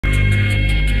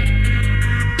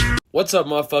What's up,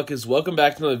 motherfuckers? Welcome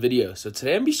back to another video. So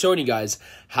today I'm going to be showing you guys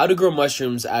how to grow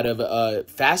mushrooms out of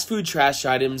fast food trash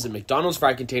items and McDonald's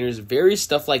fry containers, various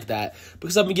stuff like that,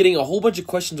 because I've been getting a whole bunch of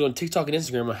questions on TikTok and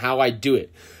Instagram on how I do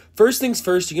it. First things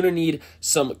first, you're going to need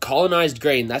some colonized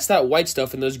grain. That's that white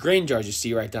stuff in those grain jars you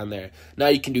see right down there. Now,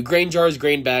 you can do grain jars,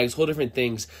 grain bags, whole different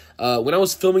things. When I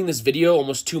was filming this video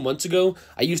almost 2 months ago,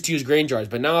 I used to use grain jars,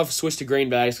 but now I've switched to grain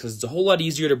bags because it's a whole lot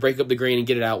easier to break up the grain and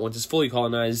get it out once it's fully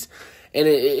colonized. And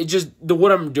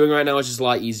what I'm doing right now is just a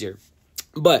lot easier.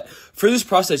 But for this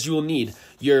process, you will need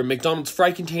your McDonald's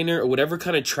fry container or whatever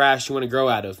kind of trash you want to grow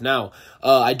out of. Now,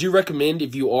 I do recommend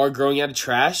if you are growing out of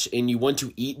trash and you want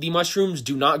to eat the mushrooms,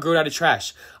 do not grow it out of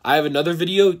trash. I have another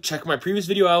video, check my previous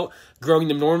video out, growing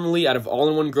them normally out of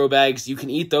all-in-one grow bags. You can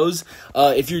eat those.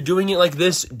 If you're doing it like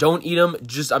this, don't eat them.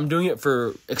 I'm doing it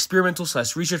for experimental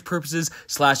 / research purposes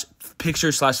 /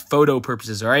 picture / photo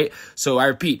purposes, all right? So I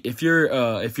repeat, if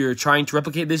you're trying to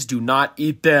replicate this, do not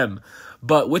eat them.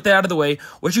 But with that out of the way,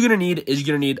 what you're going to need is you're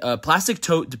going to need a plastic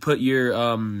tote to put your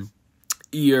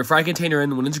fry container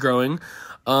in when it's growing.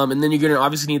 And then you're going to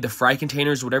obviously need the fry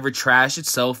containers, whatever trash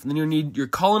itself. And then you're going to need your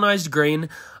colonized grain,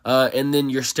 and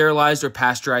then your sterilized or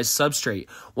pasteurized substrate.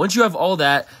 Once you have all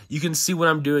that, you can see what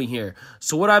I'm doing here.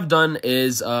 So what I've done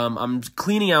is I'm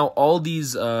cleaning out all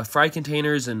these fry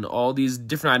containers and all these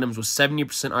different items with 70%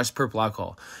 isopropyl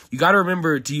alcohol. You got to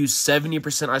remember to use 70%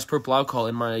 isopropyl alcohol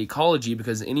in my ecology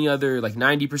because any other like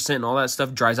 90% and all that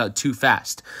stuff dries out too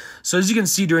fast. So as you can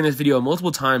see during this video,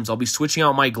 multiple times I'll be switching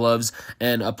out my gloves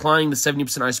and applying the 70%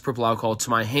 isopropyl alcohol to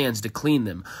my hands to clean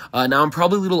them. Now I'm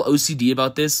probably a little OCD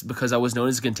about this because I was known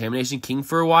as a contamination king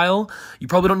for a while. You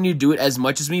probably don't need to do it as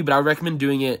much as me, but I recommend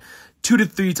doing it 2 to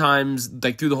 3 times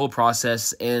like through the whole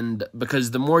process, and because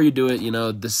the more you do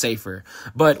it, the safer.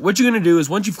 But what you're going to do is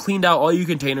once you've cleaned out all your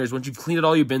containers, once you've cleaned out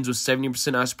all your bins with 70%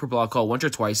 isopropyl alcohol once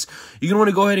or twice, you're going to want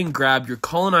to go ahead and grab your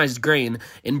colonized grain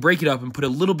and break it up and put a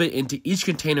little bit into each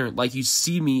container like you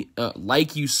saw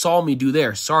me do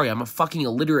there. Sorry, I'm a fucking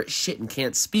illiterate shit and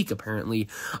can't speak apparently.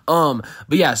 But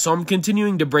yeah, so I'm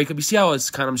continuing to break up. You see how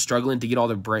I'm struggling to get all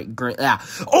the grain.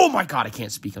 Oh my god, I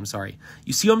can't speak. I'm sorry.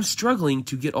 You see how I'm struggling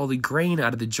to get all the grain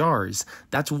out of the jars.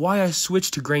 That's why I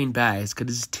switched to grain bags,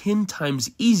 because it's 10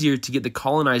 times easier to get the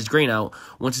colonized grain out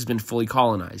once it's been fully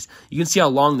colonized. You can see how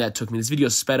long that took me. This video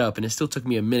sped up and it still took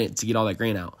me a minute to get all that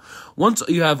grain out. Once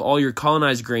you have all your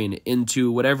colonized grain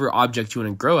into whatever object you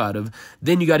want to grow out of,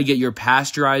 then you got to get your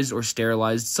pasteurized or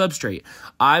sterilized substrate.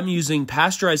 I'm using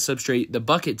pasteurized substrate, the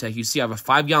Bucket Tech. You see I have a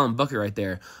 5-gallon bucket right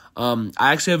there. I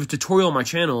actually have a tutorial on my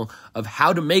channel of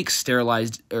how to make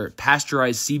sterilized or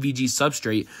pasteurized CVG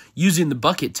substrate using the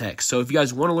Bucket Tech. So if you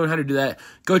guys want to learn how to do that,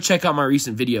 go check out my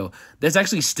recent video. That's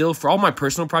actually still, for all my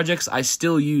personal projects, I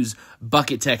still use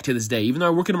Bucket Tech to this day. Even though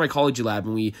I work in my ecology lab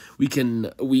and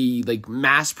we like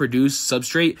mass produce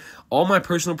substrate, all my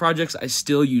personal projects, I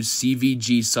still use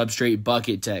CVG substrate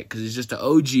Bucket Tech because it's just an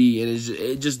OG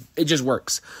and it just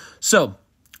works. So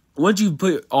once you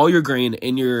put all your grain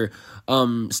in your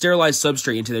sterilized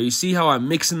substrate into there, you see how I'm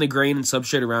mixing the grain and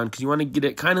substrate around because you want to get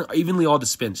it kind of evenly all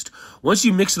dispensed. Once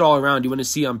you mix it all around, you want to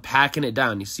see I'm packing it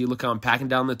down. You see, look how I'm packing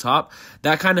down the top.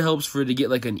 That kind of helps for it to get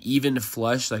like an even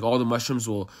flush. Like all the mushrooms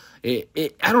will, I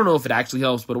don't know if it actually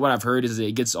helps, but what I've heard is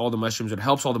it gets all the mushrooms, it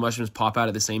helps all the mushrooms pop out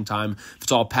at the same time if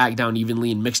it's all packed down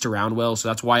evenly and mixed around well. So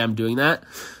that's why I'm doing that.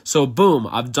 So boom,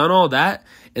 I've done all that.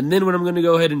 And then what I'm going to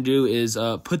go ahead and do is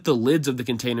put the lids of the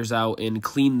containers out and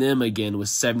clean them again with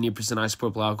 70%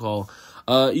 isopropyl alcohol.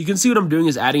 You can see what I'm doing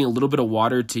is adding a little bit of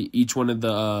water to each one of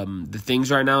the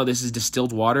things right now. This is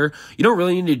distilled water. You don't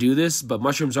really need to do this, but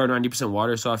mushrooms are 90%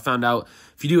 water. So I found out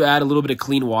if you do add a little bit of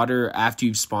clean water after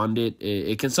you've spawned it,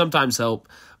 it can sometimes help.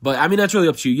 But, I mean, that's really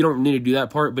up to you. You don't need to do that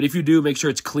part. But if you do, make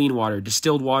sure it's clean water,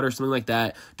 distilled water, something like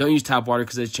that. Don't use tap water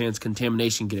because there's a chance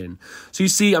contamination get in. So you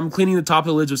see, I'm cleaning the top of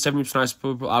the lids with 70%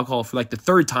 isopropyl alcohol for like the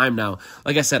 3rd time now.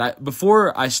 Like I said,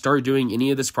 before I start doing any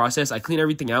of this process, I clean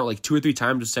everything out like 2 or 3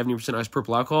 times with 70%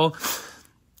 isopropyl alcohol.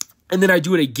 And then I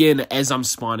do it again as I'm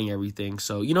spawning everything.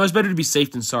 So, it's better to be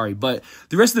safe than sorry. But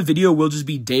the rest of the video will just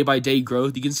be day-by-day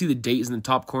growth. You can see the date is in the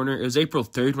top corner. It was April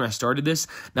 3rd when I started this.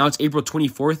 Now it's April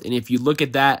 24th. And if you look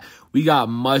at that, we got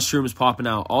mushrooms popping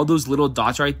out. All those little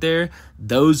dots right there,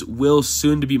 those will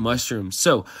soon to be mushrooms.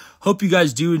 So, hope you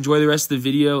guys do enjoy the rest of the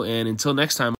video. And until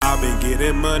next time. I've been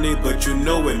getting money, but it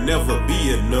never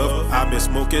be enough. I've been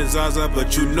smoking Zaza,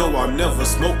 but I'll never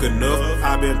smoke enough.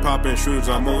 I've been popping shrooms,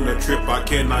 I'm on a trip, I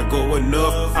cannot go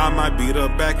enough. I might beat her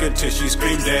back until she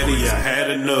screams, Daddy, I had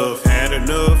enough. Had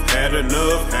enough, had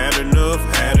enough, had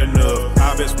enough, had enough.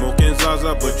 I've been smoking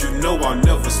Zaza, but I'll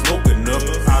never smoke enough.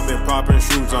 I've been popping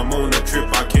shrooms, I'm on a trip,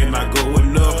 I cannot go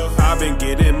enough. I've been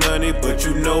getting money, but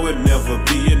it never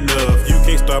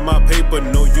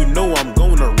paper, no, you know I'm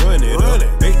gonna run it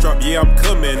up. Bass drop, yeah, I'm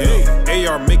coming up.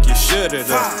 AR make you shut it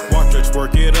up. Watch her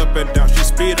twerk it up and down. She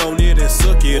spit on it and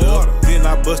suck it up. Then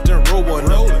I bust and roll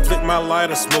one up. Flick my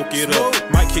lighter, smoke it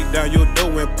up. Might kick down your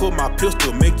door and pull my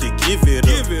pistol, make you give it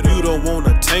up. You don't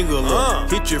wanna tangle up.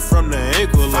 Hit you from the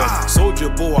ankle up. Soldier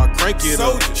boy, I crank it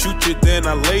up. Shoot you, then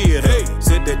I lay it up.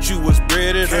 Said that you was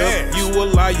bred it up. You a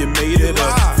lie, you made it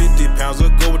up. 50 pounds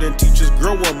of golden teachers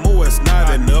growing more, it's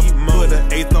not enough. Put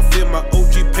an eighth off in my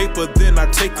OG paper, then I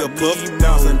take a puff.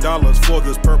 $1,000 for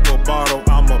this purple bottle,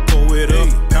 I'ma pull it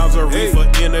up. Pounds of reefer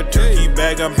in a turkey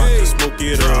bag, I'm about to smoke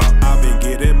it up. I've been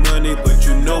getting money, but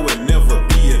you know it never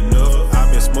be enough.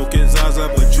 I've been smoking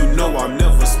Zaza, but you know I'll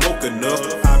never smoke enough.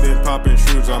 I've been popping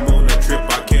shrooms, I'm on a trip,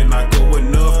 I cannot go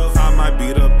enough. I might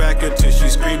beat her back until she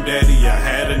scream, Daddy, I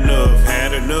had enough.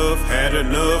 Had enough, had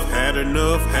enough, had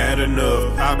enough, had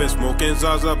enough. I've been smoking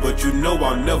Zaza, but you know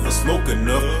I'll never smoke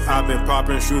enough. I've been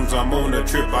popping shrooms, I'm on a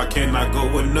trip, I cannot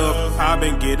go enough. I've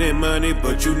been getting money,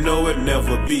 but you know it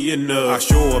never be enough. I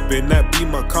show up in that be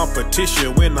my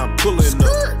competition when I'm pulling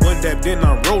up. One dab, then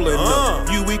I'm rolling up.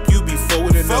 You weak, you be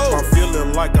folding up. I'm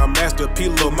feeling like I'm Master P.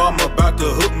 Lil' mama about to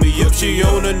hook me up. She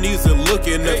on her knees and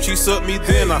looking up. She suck me,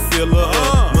 then I feel her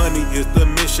up. Money is the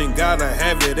mission, gotta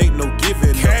have it, ain't no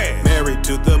giving up. Married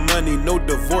to the money, no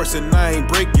divorce, and I ain't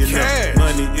breaking up.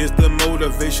 Money is the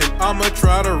motivation, I'ma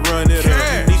try to run it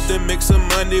up. You need to make some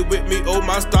money with me, oh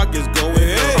my stock is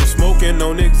going up. I'm smoking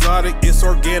on exotic, it's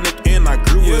organic, and I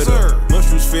grew it up.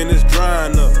 Mushrooms finished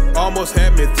drying up, almost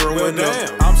had me throwing up.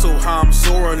 I'm so high, I'm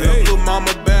soaring up. Little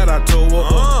mama bad, I told her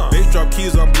up. Bass drop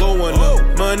keys, I'm blowing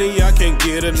up. Money, I can't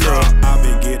get enough. I've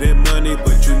been getting money,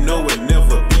 but you know it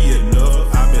never be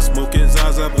enough. I've been smoking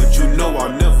Zaza, but you know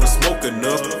I'll never smoke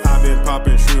enough. I've been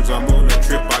popping shrooms, I'm on a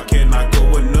trip, I cannot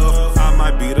go enough. I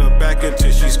might beat her back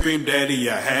until she scream, Daddy,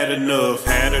 I had enough.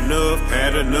 Had enough,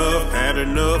 had enough, had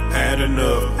enough, had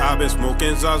enough. I've been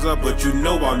smoking Zaza, but you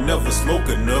know I'll never smoke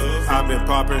enough. I've been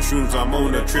popping shrooms, I'm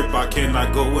on a trip, I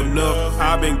cannot go enough.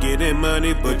 I've been getting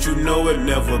money, but you know it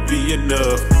never be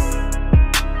enough.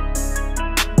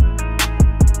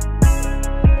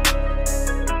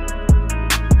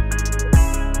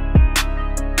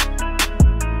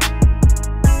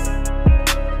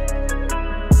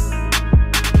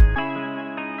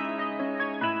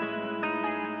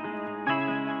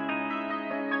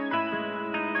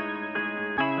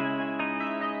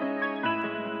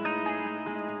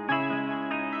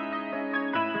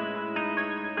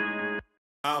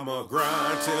 I'ma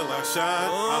grind till I shine.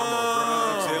 I'ma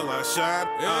grind till I shine.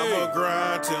 I'ma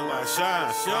grind till I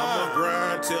shine. I'ma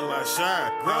grind till I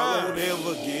shine. I won't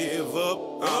ever give up.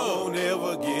 I won't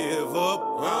ever give up.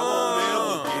 I won't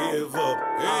ever give up.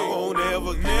 I won't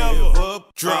ever give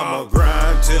up. I'ma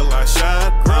grind till I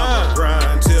shine. I'ma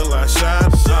grind till I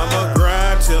shine. I'ma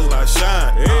grind till I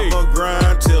shine. I'ma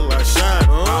grind till I shine.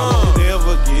 I won't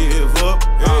ever give up.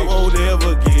 I won't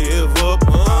ever give up.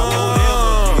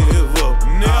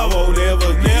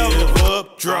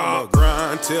 I'ma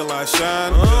grind till I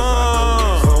shine, 'cause I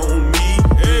know it's on me.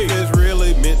 If it's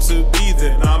really meant to be,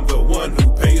 then I'm the one who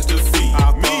pays the fee.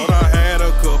 I thought I had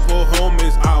a couple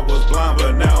homies, I was blind,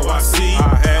 but now I see.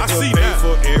 I had to pay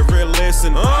for every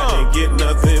lesson, I didn't get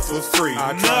nothing for free.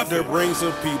 I tried to bring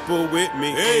some people with me,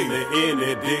 in the end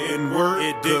it didn't work.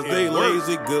 Cause they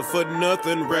lazy, good for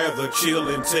nothing, rather chill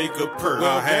and take a perk.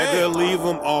 I had to leave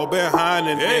them all behind,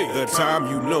 and at the time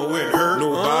you know it hurt.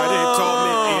 Nobody taught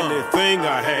me anything,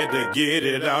 I had to get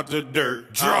it out the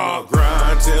dirt. I'ma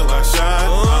grind till I shine.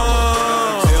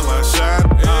 I'ma grind till I shine.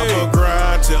 I'ma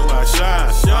grind till I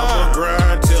shine. I'ma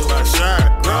grind till I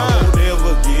shine. I won't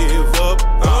ever give up.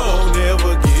 I won't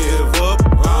ever give up.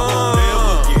 I won't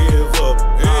ever give up.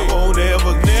 I won't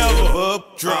ever give up.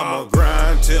 I'ma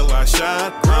grind till I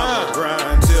shine. I'ma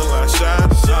grind till I shine.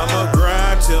 I'ma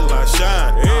grind till I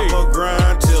shine. I'ma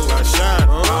grind till I shine.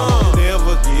 I won't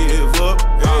ever give up.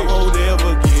 I won't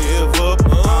ever give up.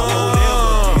 I won't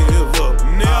ever give up.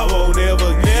 I won't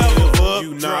ever give up.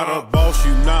 You not a boss,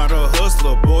 you not a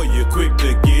hustler, boy, you quick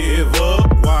to give up.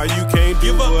 Why you can't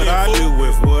do what I do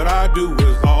if what I do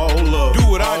is all love? Do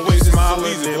what I always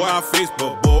smiling in my face,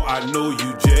 but boy, I know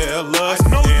you jealous.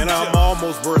 And I'm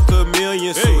almost worth $1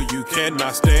 million, so you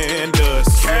cannot stand us.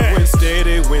 When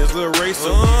steady wins the race, so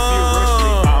if you rush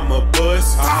me, I'm a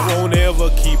bust. I won't ever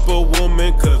keep a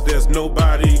woman, cause there's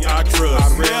nobody I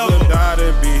trust. I'd rather die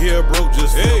than be here broke,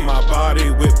 just fill my body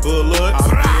with bullets.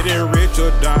 I'm getting rich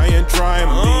or dying, trying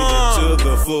leading to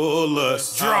the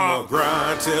fullest. I'ma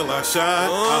grind till I shine.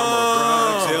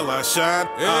 I'ma grind till I shine.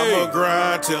 I'ma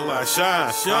grind till I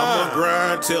shine. I'ma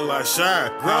grind till I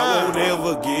shine. I won't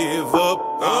ever give up.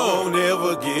 I won't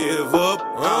ever give up.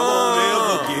 I won't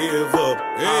ever give up.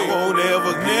 I won't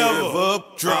ever give up.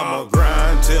 I'ma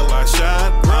grind till I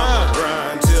shine. I'ma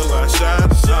grind till I shine.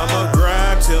 I'ma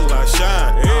grind till I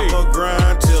shine. I'ma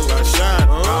grind till I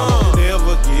shine.